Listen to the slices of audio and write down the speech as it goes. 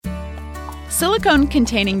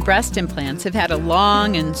Silicone-containing breast implants have had a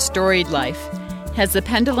long and storied life. Has the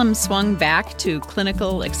pendulum swung back to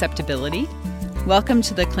clinical acceptability? Welcome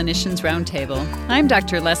to the Clinicians Roundtable. I'm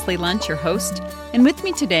Dr. Leslie Lundt, your host, and with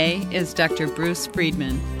me today is Dr. Bruce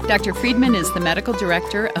Friedman. Dr. Friedman is the Medical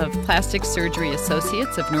Director of Plastic Surgery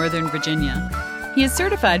Associates of Northern Virginia. He is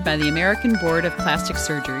certified by the American Board of Plastic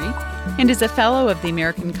Surgery and is a Fellow of the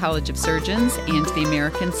American College of Surgeons and the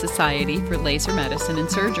American Society for Laser Medicine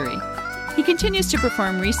and Surgery. He continues to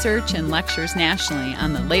perform research and lectures nationally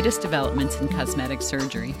on the latest developments in cosmetic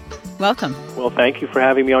surgery. Welcome. Well, thank you for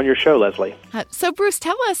having me on your show, Leslie. So, Bruce,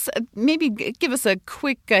 tell us, maybe give us a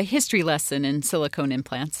quick history lesson in silicone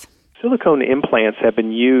implants. Silicone implants have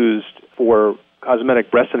been used for cosmetic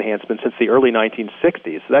breast enhancement since the early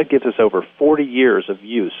 1960s. So that gives us over 40 years of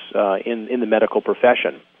use in the medical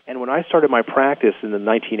profession. And when I started my practice in the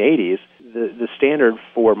 1980s, the standard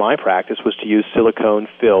for my practice was to use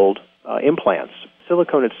silicone-filled implants.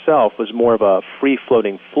 Silicone itself was more of a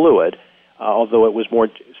free-floating fluid, although it was more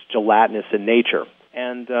gelatinous in nature.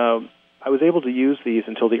 And I was able to use these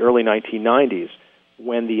until the early 1990s,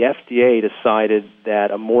 when the FDA decided that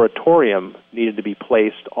a moratorium needed to be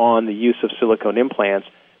placed on the use of silicone implants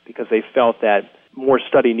because they felt that more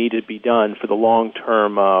study needed to be done for the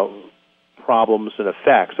long-term problems and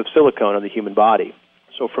effects of silicone on the human body.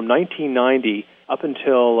 So from 1990 up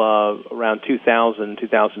until around 2000,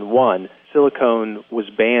 2001, silicone was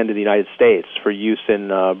banned in the United States for use in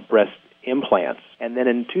breast implants. And then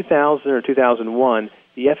in 2000 or 2001,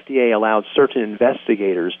 the FDA allowed certain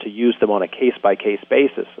investigators to use them on a case-by-case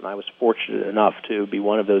basis. And I was fortunate enough to be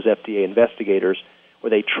one of those FDA investigators where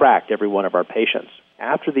they tracked every one of our patients.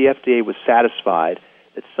 After the FDA was satisfied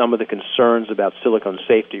that some of the concerns about silicone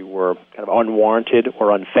safety were kind of unwarranted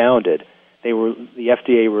or unfounded, the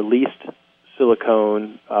FDA released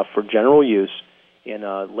silicone for general use in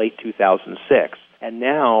late 2006. And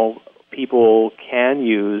now people can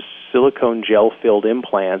use silicone gel-filled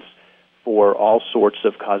implants for all sorts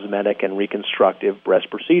of cosmetic and reconstructive breast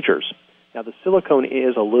procedures. Now, the silicone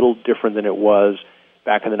is a little different than it was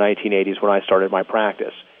back in the 1980s when I started my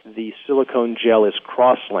practice. The silicone gel is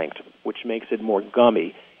cross-linked, which makes it more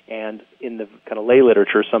gummy. And in the kind of lay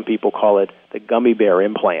literature, some people call it the gummy bear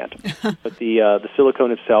implant. But the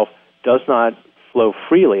silicone itself does not flow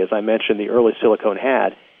freely, as I mentioned the early silicone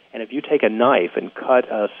had. And if you take a knife and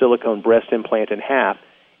cut a silicone breast implant in half,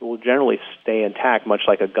 it will generally stay intact, much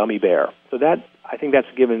like a gummy bear. So I think that's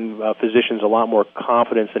given physicians a lot more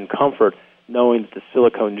confidence and comfort, knowing that the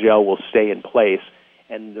silicone gel will stay in place,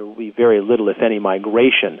 and there will be very little, if any,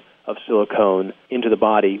 migration of silicone into the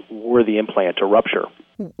body were the implant to rupture.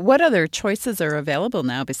 What other choices are available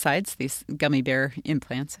now besides these gummy bear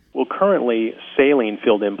implants? Well, currently,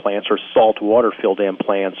 saline-filled implants or salt water-filled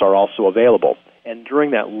implants are also available. And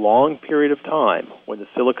during that long period of time, when the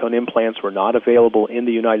silicone implants were not available in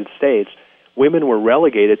the United States, women were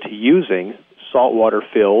relegated to using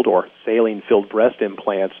saltwater-filled or saline-filled breast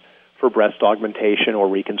implants for breast augmentation or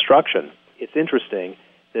reconstruction. It's interesting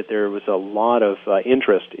that there was a lot of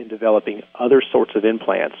interest in developing other sorts of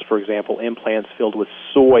implants, for example, implants filled with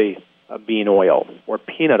soy bean oil or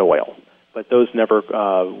peanut oil, but those never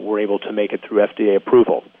were able to make it through FDA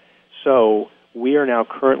approval. So we are now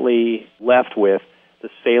currently left with the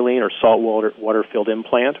saline or salt water-filled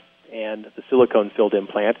implant and the silicone-filled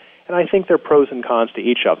implant, and I think there are pros and cons to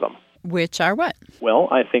each of them. Which are what? Well,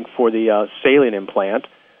 I think for the saline implant,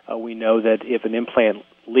 we know that if an implant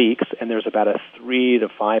leaks, and there's about a 3 to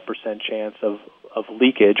 5% chance of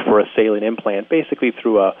leakage for a saline implant, basically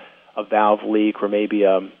through a valve leak or maybe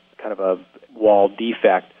a kind of a wall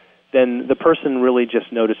defect, then the person really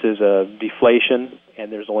just notices a deflation,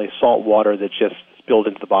 and there's only salt water that's just spilled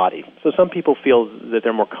into the body. So some people feel that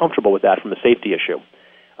they're more comfortable with that from a safety issue.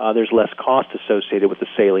 There's less cost associated with the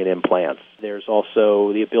saline implants. There's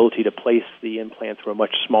also the ability to place the implant through a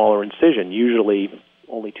much smaller incision, usually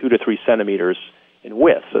only 2 to 3 centimeters in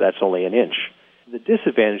width, so that's only an inch. The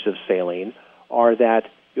disadvantages of saline are that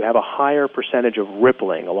you have a higher percentage of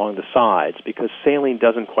rippling along the sides because saline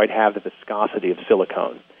doesn't quite have the viscosity of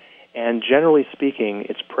silicone. And generally speaking,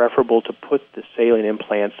 it's preferable to put the saline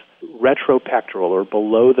implants retropectoral or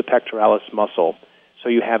below the pectoralis muscle so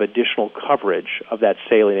you have additional coverage of that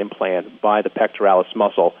saline implant by the pectoralis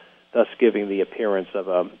muscle, thus giving the appearance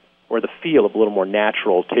of or the feel of a little more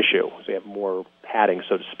natural tissue, so you have more padding,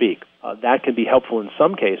 so to speak. That can be helpful in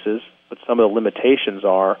some cases, but some of the limitations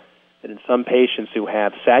are that in some patients who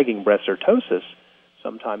have sagging breast ptosis,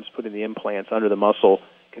 sometimes putting the implants under the muscle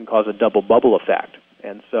can cause a double bubble effect.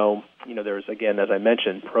 And so, there's, again, as I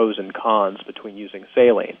mentioned, pros and cons between using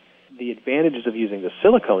saline. The advantages of using the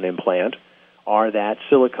silicone implant are that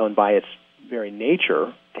silicone by its very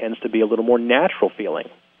nature, tends to be a little more natural feeling.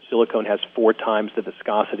 Silicone has 4 times the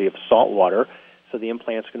viscosity of salt water, so the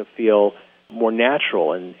implant's going to feel more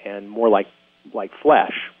natural and more like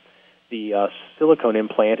flesh. The silicone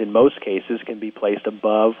implant, in most cases, can be placed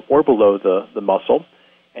above or below the muscle.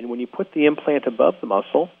 And when you put the implant above the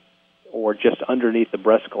muscle or just underneath the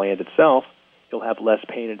breast gland itself, you'll have less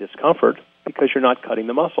pain and discomfort because you're not cutting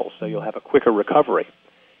the muscle, so you'll have a quicker recovery.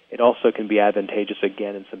 It also can be advantageous,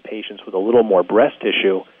 again, in some patients with a little more breast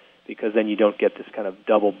tissue because then you don't get this kind of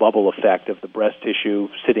double bubble effect of the breast tissue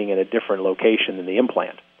sitting in a different location than the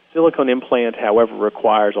implant. Silicone implant, however,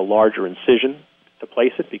 requires a larger incision to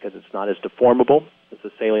place it because it's not as deformable as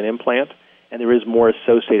the saline implant, and there is more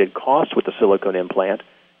associated cost with the silicone implant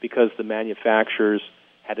because the manufacturers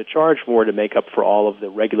had to charge more to make up for all of the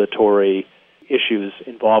regulatory issues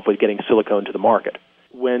involved with getting silicone to the market.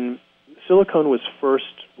 When silicone was first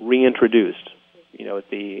reintroduced, at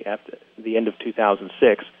the end of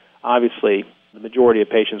 2006, obviously the majority of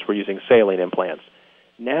patients were using saline implants.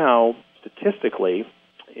 Now, statistically,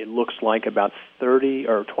 it looks like about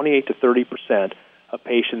 28 to 30% of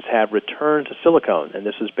patients have returned to silicone, and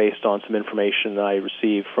this is based on some information I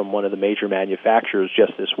received from one of the major manufacturers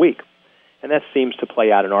just this week. And that seems to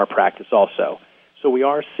play out in our practice also. So we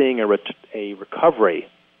are seeing a recovery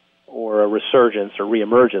or a resurgence or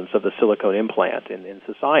reemergence of the silicone implant in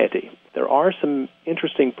society. There are some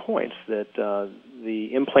interesting points that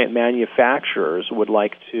the implant manufacturers would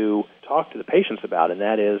like to talk to the patients about, and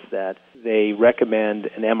that is that they recommend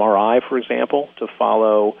an MRI, for example, to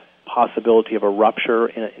follow possibility of a rupture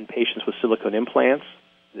in patients with silicone implants.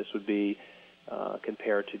 This would be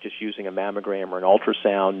compared to just using a mammogram or an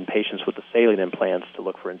ultrasound in patients with the saline implants to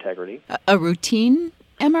look for integrity. A routine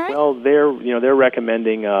MRI? Well, they're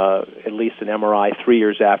recommending at least an MRI 3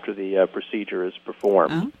 years after the procedure is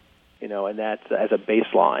performed. Oh. And that's as a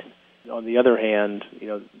baseline. On the other hand,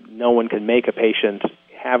 no one can make a patient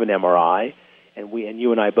have an MRI, and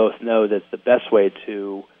you and I both know that the best way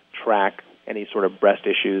to track any sort of breast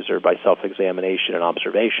issues are by self-examination and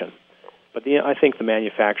observation. But I think the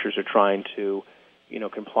manufacturers are trying to,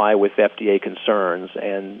 comply with FDA concerns,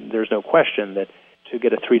 and there's no question that to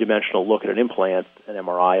get a three-dimensional look at an implant, an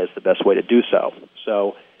MRI is the best way to do so.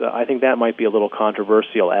 So I think that might be a little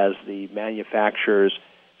controversial as the manufacturers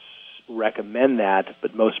recommend that,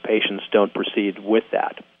 but most patients don't proceed with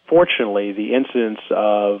that. Fortunately, the incidence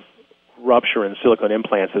of rupture in silicone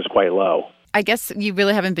implants is quite low. I guess you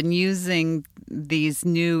really haven't been using these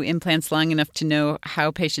new implants long enough to know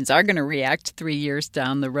how patients are going to react 3 years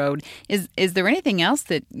down the road. Is there anything else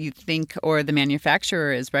that you think or the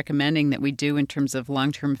manufacturer is recommending that we do in terms of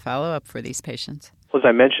long-term follow-up for these patients? Well, as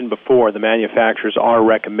I mentioned before, the manufacturers are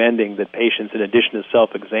recommending that patients, in addition to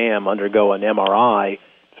self-exam, undergo an MRI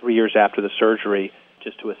 3 years after the surgery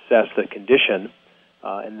just to assess the condition.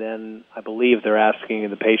 And then I believe they're asking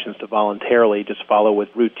the patients to voluntarily just follow with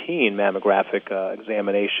routine mammographic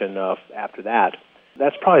examination after that.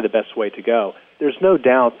 That's probably the best way to go. There's no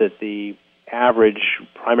doubt that the average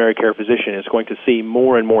primary care physician is going to see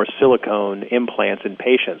more and more silicone implants in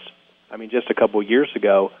patients. I mean, just a couple of years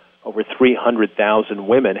ago, over 300,000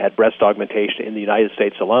 women had breast augmentation in the United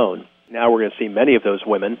States alone. Now we're going to see many of those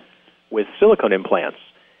women with silicone implants.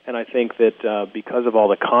 And I think that because of all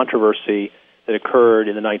the controversy that occurred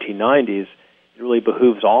in the 1990s, it really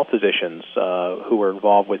behooves all physicians who are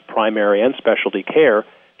involved with primary and specialty care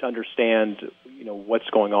to understand, what's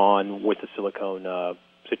going on with the silicone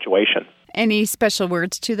situation. Any special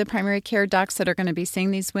words to the primary care docs that are going to be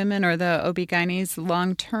seeing these women or the OB-GYNs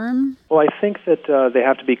long term? Well, I think that they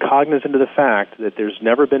have to be cognizant of the fact that there's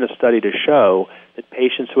never been a study to show that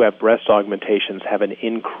patients who have breast augmentations have an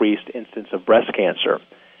increased incidence of breast cancer.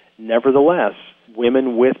 Nevertheless,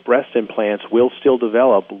 women with breast implants will still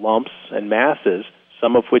develop lumps and masses,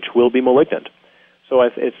 some of which will be malignant. So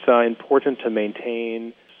it's important to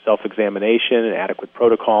maintain self-examination and adequate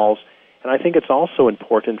protocols. And I think it's also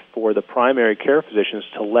important for the primary care physicians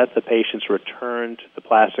to let the patients return to the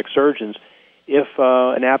plastic surgeons if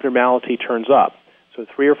an abnormality turns up. So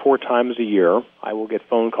 3 or 4 times a year, I will get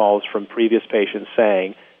phone calls from previous patients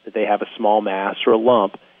saying that they have a small mass or a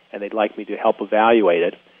lump and they'd like me to help evaluate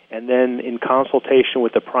it. And then in consultation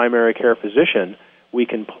with the primary care physician, we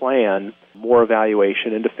can plan more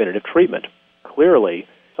evaluation and definitive treatment. Clearly,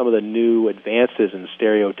 some of the new advances in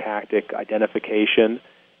stereotactic identification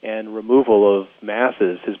and removal of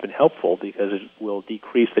masses has been helpful because it will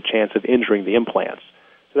decrease the chance of injuring the implants.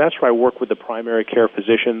 So that's where I work with the primary care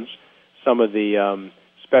physicians, some of the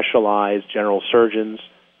specialized general surgeons,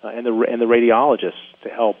 and the radiologists to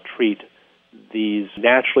help treat these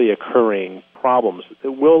naturally occurring problems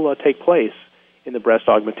that will take place in the breast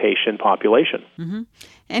augmentation population. Mm-hmm.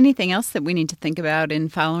 Anything else that we need to think about in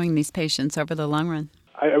following these patients over the long run?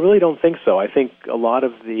 I really don't think so. I think a lot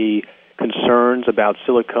of the concerns about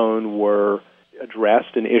silicone were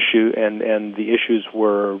addressed and the issues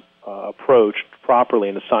were approached properly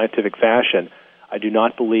in a scientific fashion. I do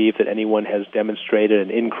not believe that anyone has demonstrated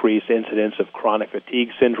an increased incidence of chronic fatigue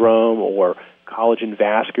syndrome or collagen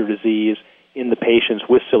vascular disease in the patients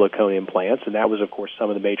with silicone implants, and that was, of course, some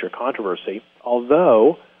of the major controversy.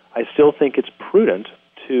 Although I still think it's prudent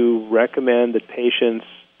to recommend that patients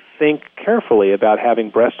think carefully about having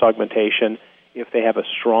breast augmentation if they have a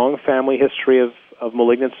strong family history of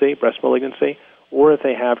malignancy, breast malignancy, or if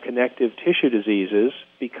they have connective tissue diseases,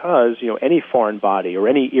 because any foreign body or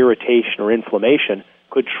any irritation or inflammation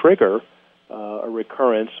could trigger a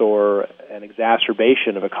recurrence or an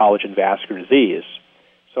exacerbation of a collagen vascular disease.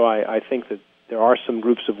 So I think that there are some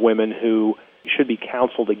groups of women who should be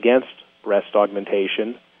counseled against breast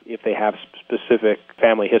augmentation if they have specific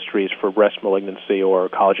family histories for breast malignancy or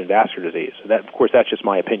collagen vascular disease. That, of course, that's just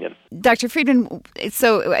my opinion. Dr. Friedman,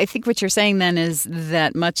 so I think what you're saying then is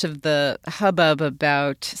that much of the hubbub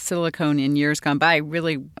about silicone in years gone by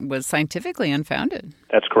really was scientifically unfounded.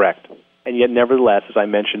 That's correct. And yet, nevertheless, as I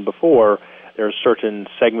mentioned before, there are certain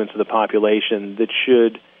segments of the population that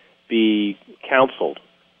should be counseled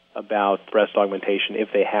about breast augmentation if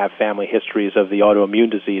they have family histories of the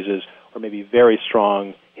autoimmune diseases or maybe very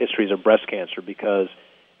strong histories of breast cancer, because,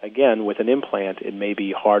 again, with an implant, it may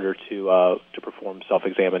be harder to perform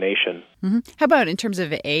self-examination. Mm-hmm. How about in terms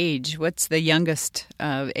of age? What's the youngest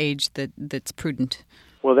age that's prudent?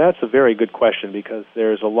 Well, that's a very good question, because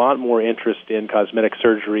there's a lot more interest in cosmetic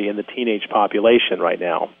surgery in the teenage population right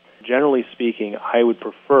now. Generally speaking, I would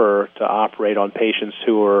prefer to operate on patients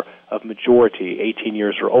who are of majority, 18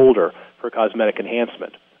 years or older, for cosmetic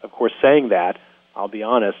enhancement. Of course, saying that, I'll be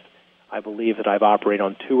honest, I believe that I've operated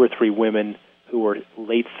on 2 or 3 women who were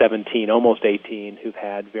late 17, almost 18, who've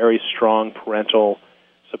had very strong parental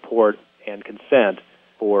support and consent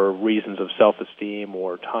for reasons of self-esteem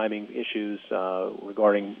or timing issues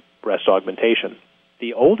regarding breast augmentation.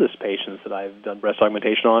 The oldest patients that I've done breast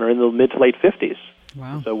augmentation on are in the mid to late 50s.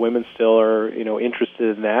 Wow. So women still are,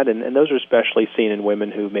 interested in that, and those are especially seen in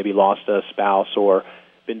women who maybe lost a spouse or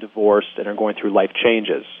been divorced and are going through life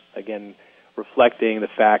changes. Again, reflecting the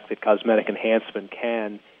fact that cosmetic enhancement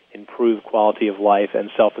can improve quality of life and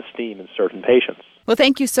self-esteem in certain patients. Well,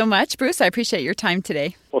 thank you so much, Bruce. I appreciate your time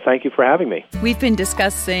today. Well, thank you for having me. We've been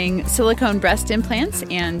discussing silicone breast implants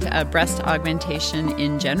and breast augmentation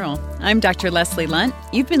in general. I'm Dr. Leslie Lunt.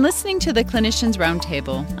 You've been listening to the Clinicians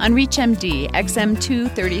Roundtable on ReachMD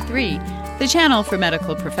XM233, the channel for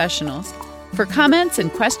medical professionals. For comments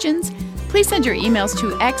and questions, please send your emails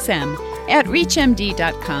to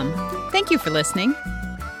xm@reachmd.com. Thank you for listening.